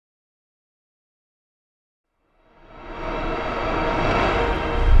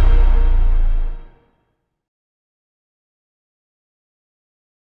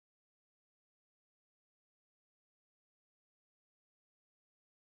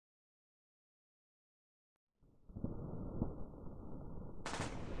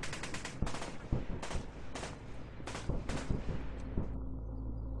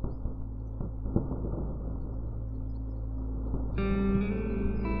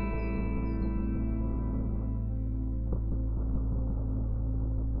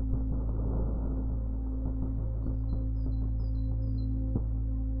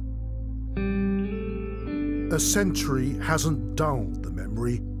A century hasn't dulled the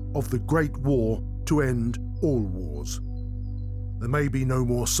memory of the Great War to end all wars. There may be no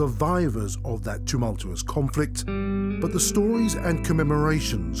more survivors of that tumultuous conflict, but the stories and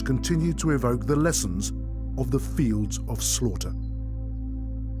commemorations continue to evoke the lessons of the fields of slaughter.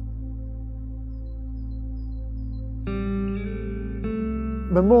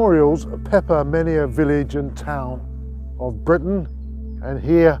 Memorials pepper many a village and town of Britain, and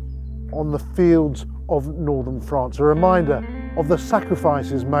here on the fields of northern France, a reminder of the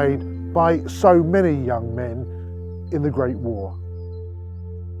sacrifices made by so many young men in the Great War.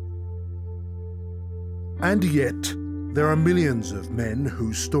 And yet, there are millions of men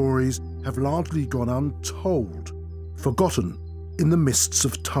whose stories have largely gone untold, forgotten in the mists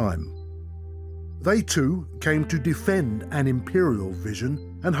of time. They too came to defend an imperial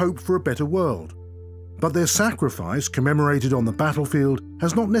vision and hope for a better world. But their sacrifice, commemorated on the battlefield,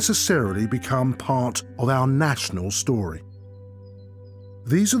 has not necessarily become part of our national story.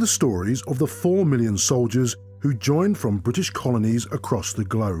 These are the stories of the 4 million soldiers who joined from British colonies across the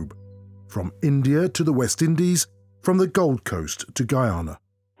globe, from India to the West Indies, from the Gold Coast to Guyana.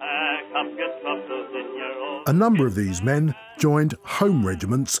 A number of these men joined home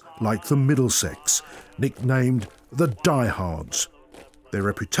regiments like the Middlesex, nicknamed the Diehards. Their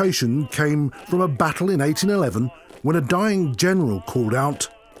reputation came from a battle in 1811 when a dying general called out,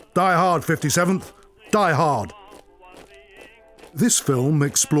 "Die hard, 57th, die hard!" This film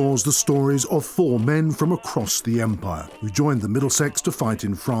explores the stories of 4 men from across the Empire who joined the Middlesex to fight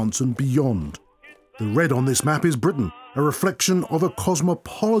in France and beyond. The red on this map is Britain, a reflection of a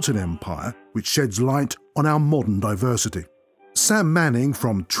cosmopolitan empire which sheds light on our modern diversity. Sam Manning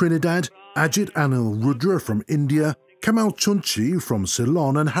from Trinidad, Ajit Anil Rudra from India, Kamal Chunchi from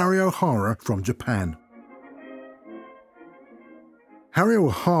Ceylon and Harry O'Hara from Japan. Harry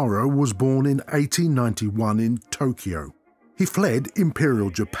O'Hara was born in 1891 in Tokyo. He fled Imperial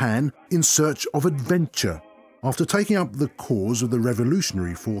Japan in search of adventure after taking up the cause of the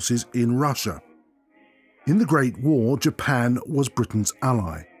revolutionary forces in Russia. In the Great War, Japan was Britain's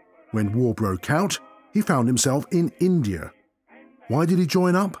ally. When war broke out, he found himself in India. Why did he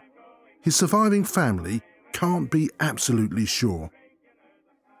join up? His surviving family can't be absolutely sure.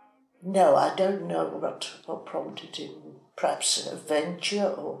 No, I don't know what prompted him. Perhaps an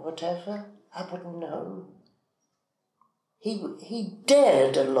adventure or whatever. I wouldn't know. He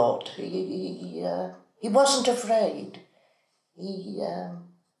dared a lot. He wasn't afraid.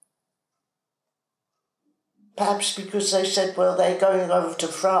 Perhaps because they said, well, they're going over to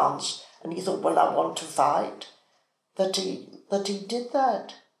France, and he thought, well, I want to fight, that he did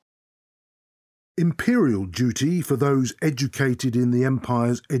that. Imperial duty for those educated in the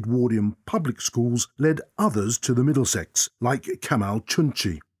Empire's Edwardian public schools led others to the Middlesex, like Kamal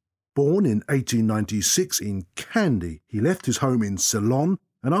Chunchi. Born in 1896 in Kandy, he left his home in Ceylon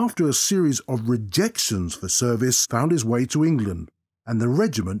and after a series of rejections for service found his way to England and the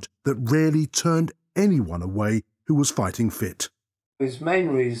regiment that rarely turned anyone away who was fighting fit. His main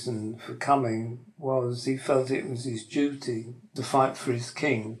reason for coming was he felt it was his duty to fight for his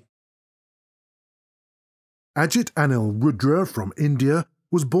king. Ajit Anil Rudra from India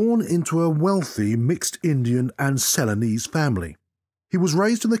was born into a wealthy mixed Indian and Ceylonese family. He was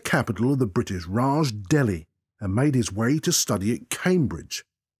raised in the capital of the British Raj, Delhi, and made his way to study at Cambridge.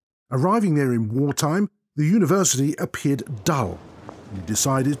 Arriving there in wartime, the university appeared dull, and he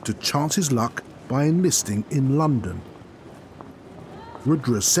decided to chance his luck by enlisting in London.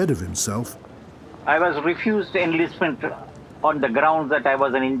 Rudra said of himself, "I was refused enlistment on the grounds that I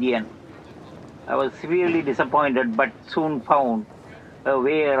was an Indian. I was severely disappointed but soon found a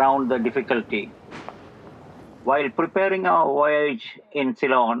way around the difficulty. While preparing our voyage in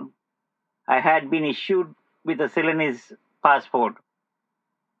Ceylon, I had been issued with a Ceylonese passport.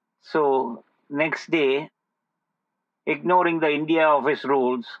 So next day, ignoring the India office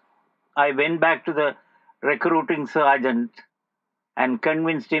rules, I went back to the recruiting sergeant and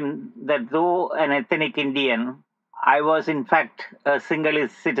convinced him that though an ethnic Indian, I was in fact a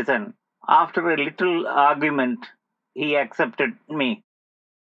Sinhalese citizen. After a little argument, he accepted me."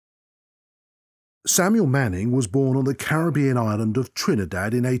 Samuel Manning was born on the Caribbean island of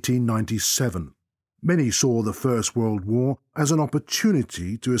Trinidad in 1897. Many saw the First World War as an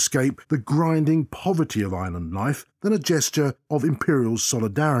opportunity to escape the grinding poverty of island life than a gesture of imperial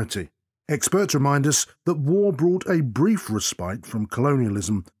solidarity. Experts remind us that war brought a brief respite from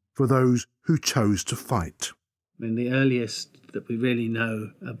colonialism for those who chose to fight. I mean, the earliest that we really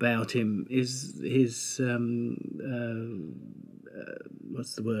know about him is his,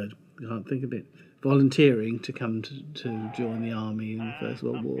 what's the word? I can't think of it. Volunteering to come to join the army in the First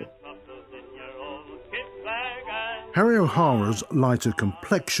World War. Harry O'Hara's lighter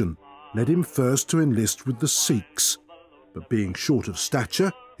complexion led him first to enlist with the Sikhs, but being short of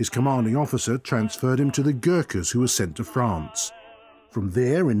stature, his commanding officer transferred him to the Gurkhas, who were sent to France. From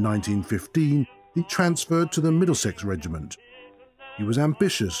there, in 1915, he transferred to the Middlesex Regiment. He was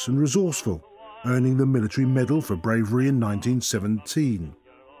ambitious and resourceful, earning the Military Medal for bravery in 1917.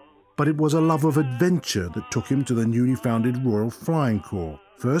 But it was a love of adventure that took him to the newly founded Royal Flying Corps,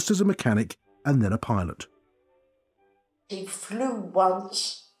 first as a mechanic and then a pilot. He flew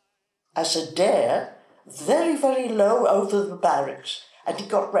once as a dare, very, very low over the barracks, and he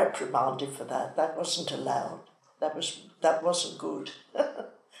got reprimanded for that. That wasn't allowed. That wasn't good.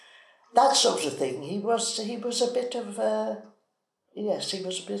 That sort of thing. He was a bit of a, yes, he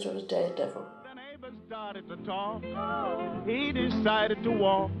was a bit of a daredevil. The neighbors started to talk. He decided to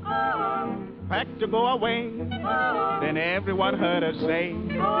walk, packed to go away. Then everyone heard her say,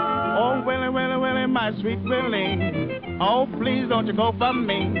 "Oh, Willie, Willie, Willie, my sweet Willie. Oh, please don't you go from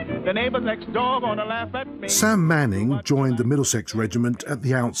me. The neighbors next door gonna laugh at me." Sam Manning joined the Middlesex Regiment at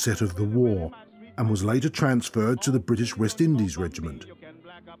the outset of the war and was later transferred to the British West Indies Regiment.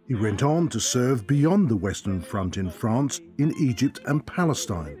 He went on to serve beyond the Western Front in France, in Egypt and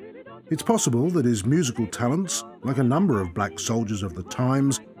Palestine. It's possible that his musical talents, like a number of black soldiers of the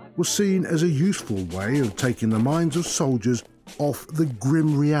times, were seen as a useful way of taking the minds of soldiers off the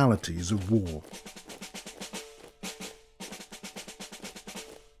grim realities of war.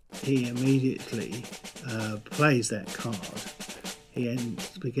 He immediately plays that card. He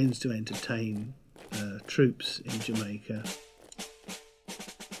begins to entertain troops in Jamaica.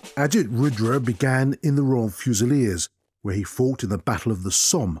 Ajit Rudra began in the Royal Fusiliers, where he fought in the Battle of the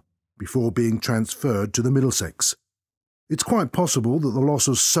Somme, before being transferred to the Middlesex. It's quite possible that the loss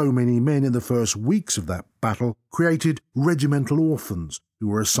of so many men in the first weeks of that battle created regimental orphans who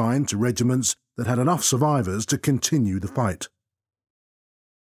were assigned to regiments that had enough survivors to continue the fight.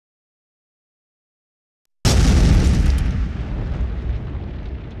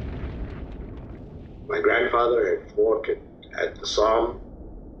 My grandfather had fought at the Somme,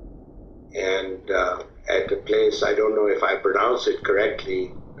 and at a place, I don't know if I pronounce it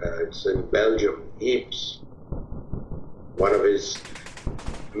correctly, it's in Belgium, Ypres. One of his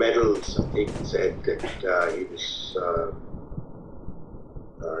medals, I think, said that he was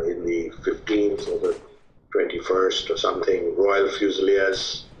in the 15th or the 21st or something, Royal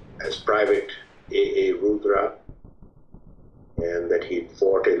Fusiliers as Private A.A. Rudra, and that he'd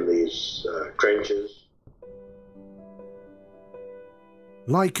fought in these trenches.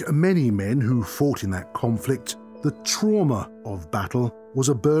 Like many men who fought in that conflict, the trauma of battle was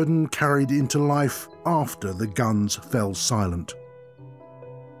a burden carried into life after the guns fell silent.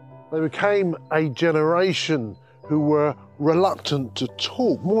 They became a generation who were reluctant to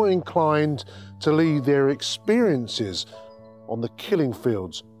talk, more inclined to leave their experiences on the killing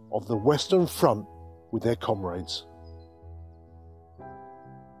fields of the Western Front with their comrades.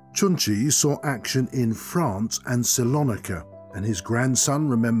 Chunchi saw action in France and Salonika, and his grandson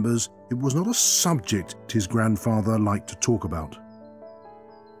remembers it was not a subject his grandfather liked to talk about.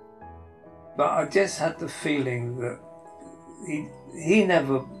 But I just had the feeling that he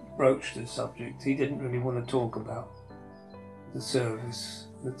never broached the subject. He didn't really want to talk about the service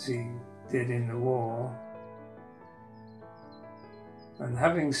that he did in the war. And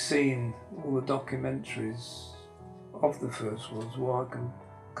having seen all the documentaries of the First World War,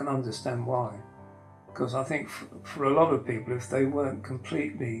 I can understand why. Because I think for a lot of people, if they weren't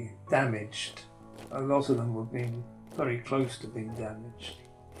completely damaged, a lot of them were being very close to being damaged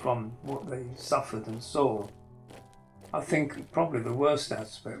from what they suffered and saw. I think probably the worst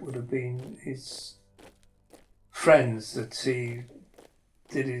aspect would have been his friends that he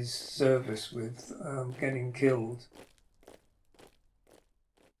did his service with getting killed.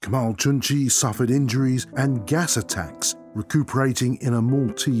 Kamal Chunchi suffered injuries and gas attacks, recuperating in a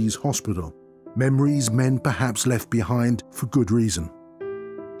Maltese hospital. Memories men perhaps left behind for good reason.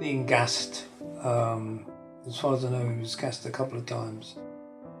 Being gassed, as far as I know, he was gassed a couple of times,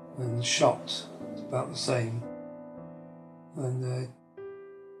 and shot about the same. And they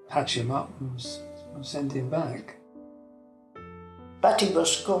patch him up and send him back. But he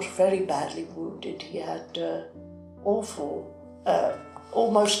got very badly wounded. He had awful,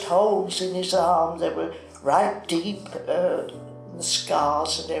 almost holes in his arm. They were right deep, the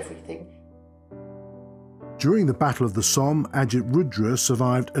scars and everything. During the Battle of the Somme, Ajit Rudra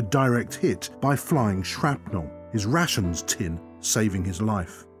survived a direct hit by flying shrapnel, his rations tin saving his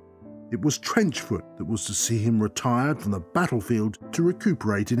life. It was Trenchfoot that was to see him retired from the battlefield to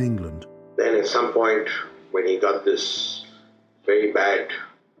recuperate in England. Then at some point, when he got this very bad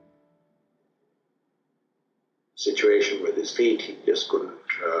situation with his feet. He just couldn't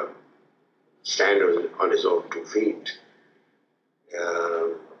stand on his own 2 feet.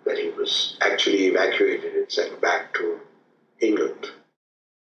 That he was actually evacuated and sent back to England.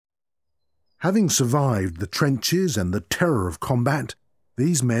 Having survived the trenches and the terror of combat,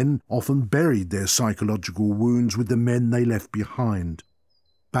 these men often buried their psychological wounds with the men they left behind.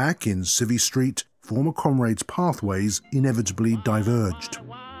 Back in Civvy Street, former comrades' pathways inevitably diverged.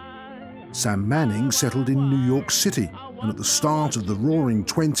 Sam Manning settled in New York City, and at the start of the Roaring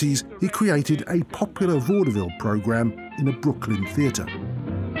Twenties, he created a popular vaudeville program in a Brooklyn theatre.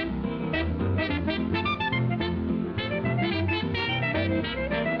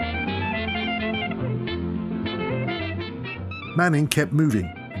 Manning kept moving,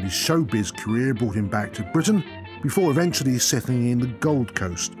 and his showbiz career brought him back to Britain before eventually settling in the Gold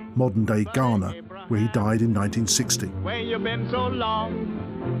Coast, modern-day Ghana, where he died in 1960. Where you been so long?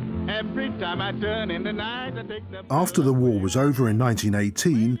 Every time I turn in the night, I take the... After the war was over in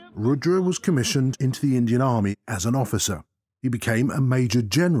 1918, Rudra was commissioned into the Indian Army as an officer. He became a Major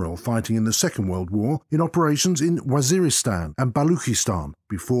General fighting in the Second World War in operations in Waziristan and Baluchistan,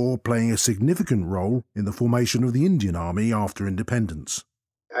 before playing a significant role in the formation of the Indian Army after independence.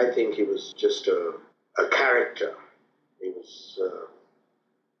 I think he was just a character. He was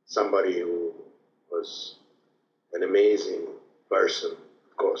somebody who was an amazing person.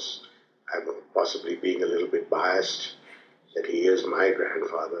 Of course, I'm possibly being a little bit biased that he is my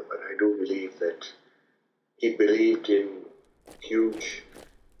grandfather, but I do believe that he believed in huge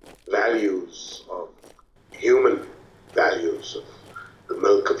values of human values, of the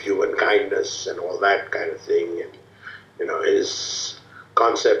milk of human kindness and all that kind of thing. And, you know, his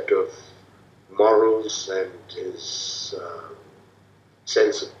concept of morals and his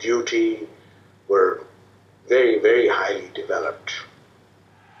sense of duty were very, very highly developed.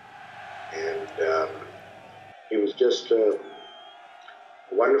 And he was just a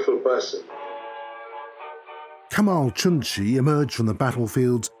wonderful person. Kamal Chunchi emerged from the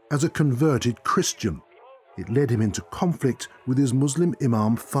battlefields as a converted Christian. It led him into conflict with his Muslim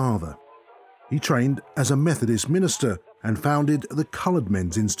imam father. He trained as a Methodist minister and founded the Coloured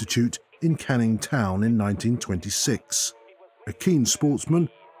Men's Institute in Canning Town in 1926. A keen sportsman,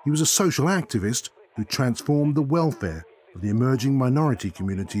 he was a social activist who transformed the welfare of the emerging minority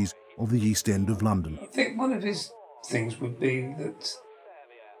communities of the East End of London. I think one of his things would be that,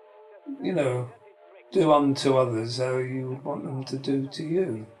 you know, do unto others how you would want them to do to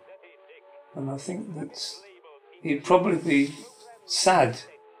you. And I think that he'd probably be sad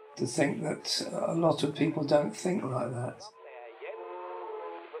to think that a lot of people don't think like that.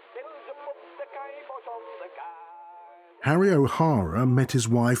 Harry O'Hara met his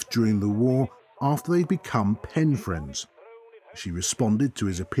wife during the war after they'd become pen friends. She responded to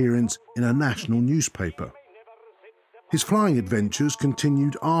his appearance in a national newspaper. His flying adventures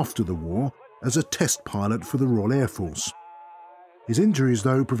continued after the war as a test pilot for the Royal Air Force. His injuries,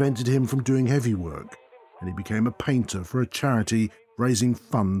 though, prevented him from doing heavy work, and he became a painter for a charity raising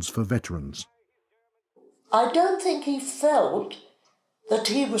funds for veterans. I don't think he felt that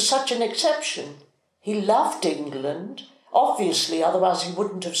he was such an exception. He loved England, obviously, otherwise he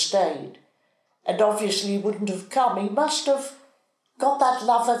wouldn't have stayed. And obviously he wouldn't have come. He must have got that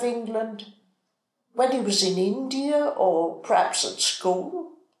love of England when he was in India or perhaps at school.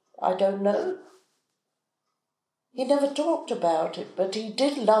 I don't know. He never talked about it, but he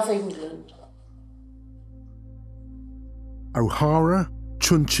did love England. O'Hara,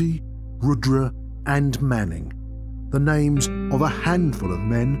 Chunchi, Rudra and Manning, the names of a handful of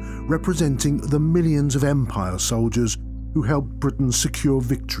men representing the millions of Empire soldiers who helped Britain secure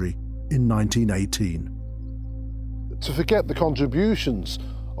victory in 1918. To forget the contributions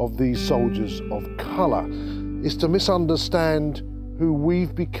of these soldiers of colour is to misunderstand who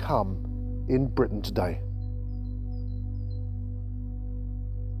we've become in Britain today.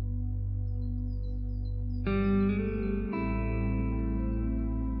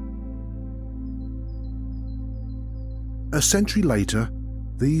 A century later,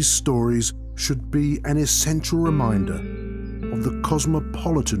 these stories should be an essential reminder of the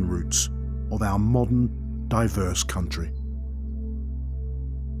cosmopolitan roots of our modern, diverse country.